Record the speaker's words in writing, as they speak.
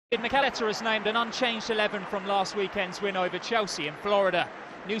McAllister has named an unchanged 11 from last weekend's win over Chelsea in Florida.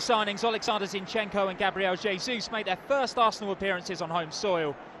 New signings Alexander Zinchenko and Gabriel Jesus make their first Arsenal appearances on home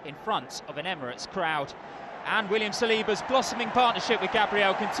soil in front of an Emirates crowd. And William Saliba's blossoming partnership with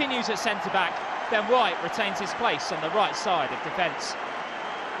Gabriel continues at centre-back. Ben White retains his place on the right side of defence.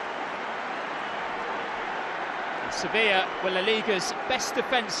 Sevilla were La Liga's best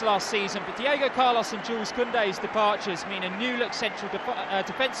defence last season, but Diego Carlos and Jules Koundé's departures mean a new-look central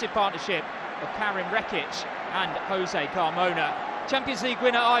defensive partnership of Karim Rekic and Jose Carmona. Champions League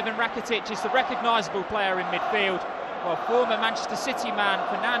winner Ivan Rakitic is the recognisable player in midfield, while former Manchester City man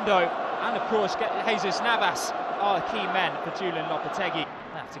Fernando and, of course, Jesus Navas are key men for Julian Lopetegui.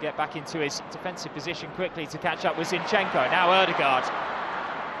 He'll have to get back into his defensive position quickly to catch up with Zinchenko. Now Ødegaard.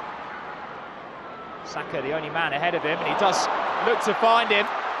 Saka the only man ahead of him, and he does look to find him.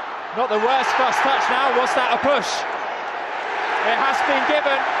 Not the worst first touch now. Was that a push? It has been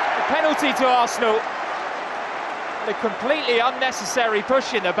given a penalty to Arsenal. A completely unnecessary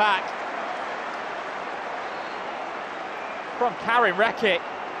push in the back from Karim Rekic.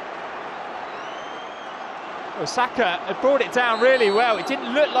 Well, Saka had brought it down really well. It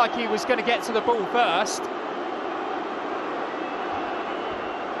didn't look like he was going to get to the ball first.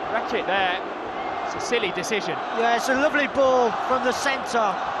 Rekic there. It's a silly decision. Yeah, it's a lovely ball from the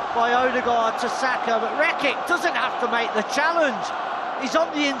centre by Ødegaard to Saka, but Rekic doesn't have to make the challenge. He's on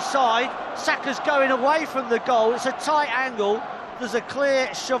the inside, Saka's going away from the goal, it's a tight angle, there's a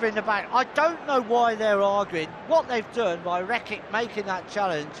clear shove in the back. I don't know why they're arguing. What they've done by Rekic making that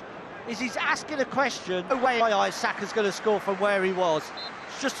challenge is he's asking a question. No way Saka's going to score from where he was.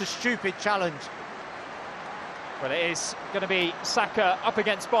 It's just a stupid challenge. Well, it is going to be Saka up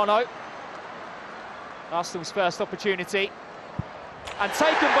against Bono. Arsenal's first opportunity, and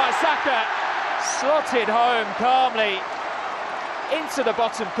taken by Saka, slotted home calmly into the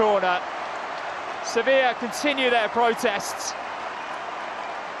bottom corner. Sevilla continue their protests.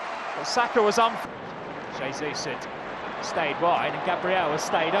 Well, Saka was Jesus had stayed wide and Gabriel has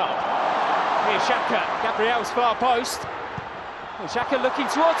stayed up. Here's Xhaka, Gabriel's far post. Well, Xhaka looking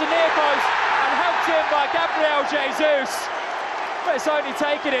towards the near post and helped in by Gabriel Jesus. But it's only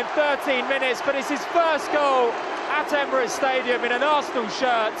taken him 13 minutes, but it's his first goal at Emirates Stadium in an Arsenal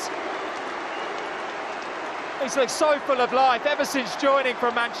shirt. He's looked so full of life ever since joining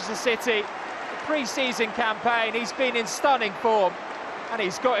from Manchester City. The pre-season campaign, he's been in stunning form, and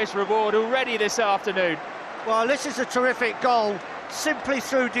he's got his reward already this afternoon. Well, this is a terrific goal, simply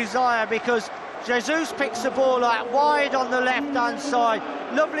through desire, because Jesus picks the ball out wide on the left-hand side.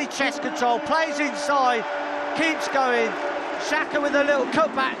 Lovely chest control, plays inside, keeps going. Xhaka with a little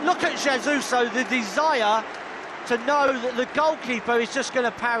cutback. Look at Jesus, so the desire to know that the goalkeeper is just going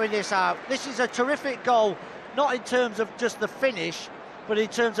to parry this out. This is a terrific goal, not in terms of just the finish, but in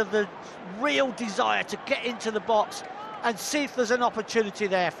terms of the real desire to get into the box and see if there's an opportunity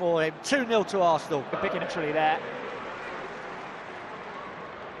there for him. 2-0 to Arsenal. Big naturally there.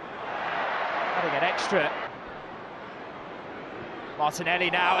 Adding an extra. Martinelli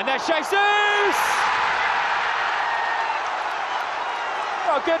now, and there's Jesus!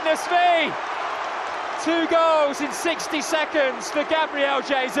 Oh, goodness me! 2 goals in 60 seconds for Gabriel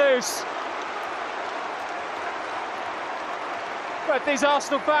Jesus. But these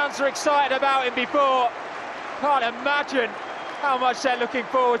Arsenal fans are excited about him before. Can't imagine how much they're looking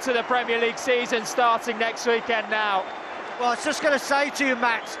forward to the Premier League season starting next weekend now. Well, I was just going to say to you,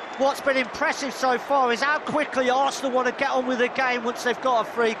 Max, what's been impressive so far is how quickly Arsenal want to get on with the game once they've got a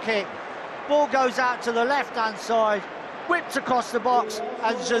free kick. Ball goes out to the left-hand side, whipped across the box,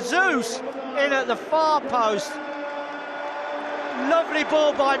 and Jesus in at the far post. Lovely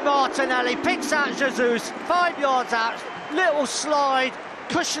ball by Martinelli, picks out Jesus, 5 yards out, little slide,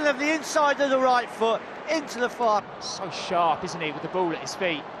 cushion of the inside of the right foot, into the far. So sharp, isn't he, with the ball at his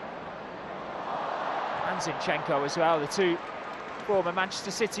feet. And Zinchenko as well, the two former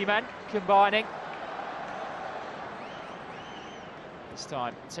Manchester City men combining. This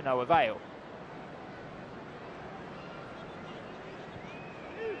time to no avail.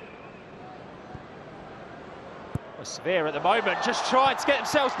 Well, Sevilla at the moment just trying to get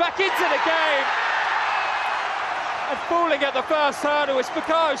themselves back into the game. And falling at the first hurdle is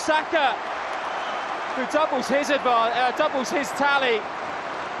Bukayo Saka, who doubles his tally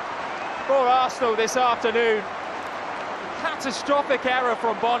for Arsenal this afternoon. Catastrophic error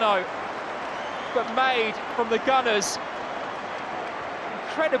from Bono, but made from the Gunners.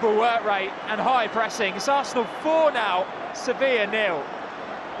 Incredible work rate and high pressing. It's Arsenal 4 now, Sevilla 0.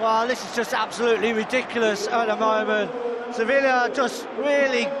 Well, this is just absolutely ridiculous at the moment. Sevilla just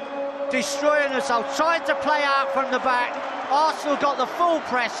really destroying themselves, trying to play out from the back, Arsenal got the full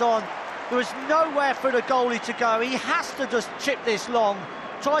press on. There was nowhere for the goalie to go. He has to just chip this long.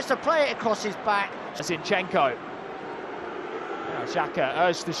 Tries to play it across his back. Zinchenko. Now Xhaka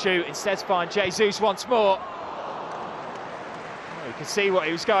urged to shoot, instead finds Jesus once more. You can see what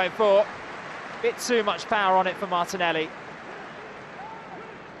he was going for. Bit too much power on it for Martinelli.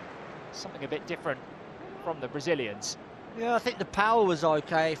 Something a bit different from the Brazilians. Yeah, I think the power was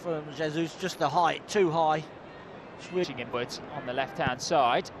okay from Jesus, just the height, too high. Switching inwards on the left-hand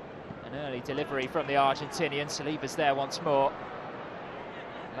side. An early delivery from the Argentinian. Saliba's there once more.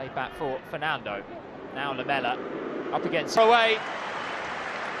 Laid back for Fernando. Now Lamela up against away.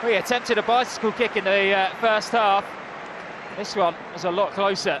 He attempted a bicycle kick in the first half. This one was a lot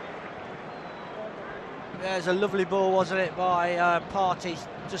closer. There's a lovely ball, wasn't it, by Partey.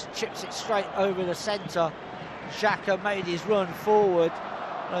 Just chips it straight over the centre. Xhaka made his run forward.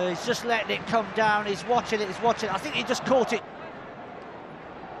 He's just letting it come down. He's watching it, I think he just caught it.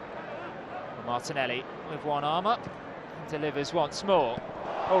 Martinelli with one arm up. Delivers once more.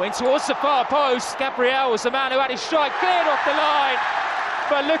 Oh, in towards the far post. Gabriel was the man who had his strike cleared off the line.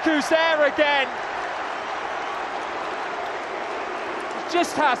 But look who's there again. He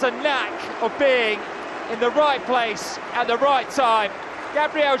just has a knack of being in the right place at the right time.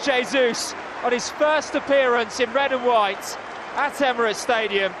 Gabriel Jesus, on his first appearance in red and white at Emirates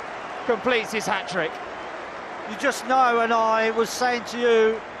Stadium, completes his hat-trick. You just know, and I was saying to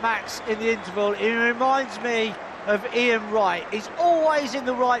you, Max, in the interval, he reminds me of Ian Wright. He's always in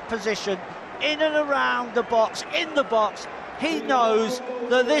the right position, in and around the box, in the box. He knows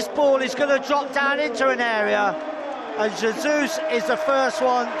that this ball is going to drop down into an area, and Jesus is the first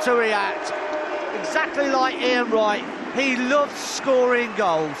one to react. Exactly like Ian Wright, he loves scoring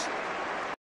goals.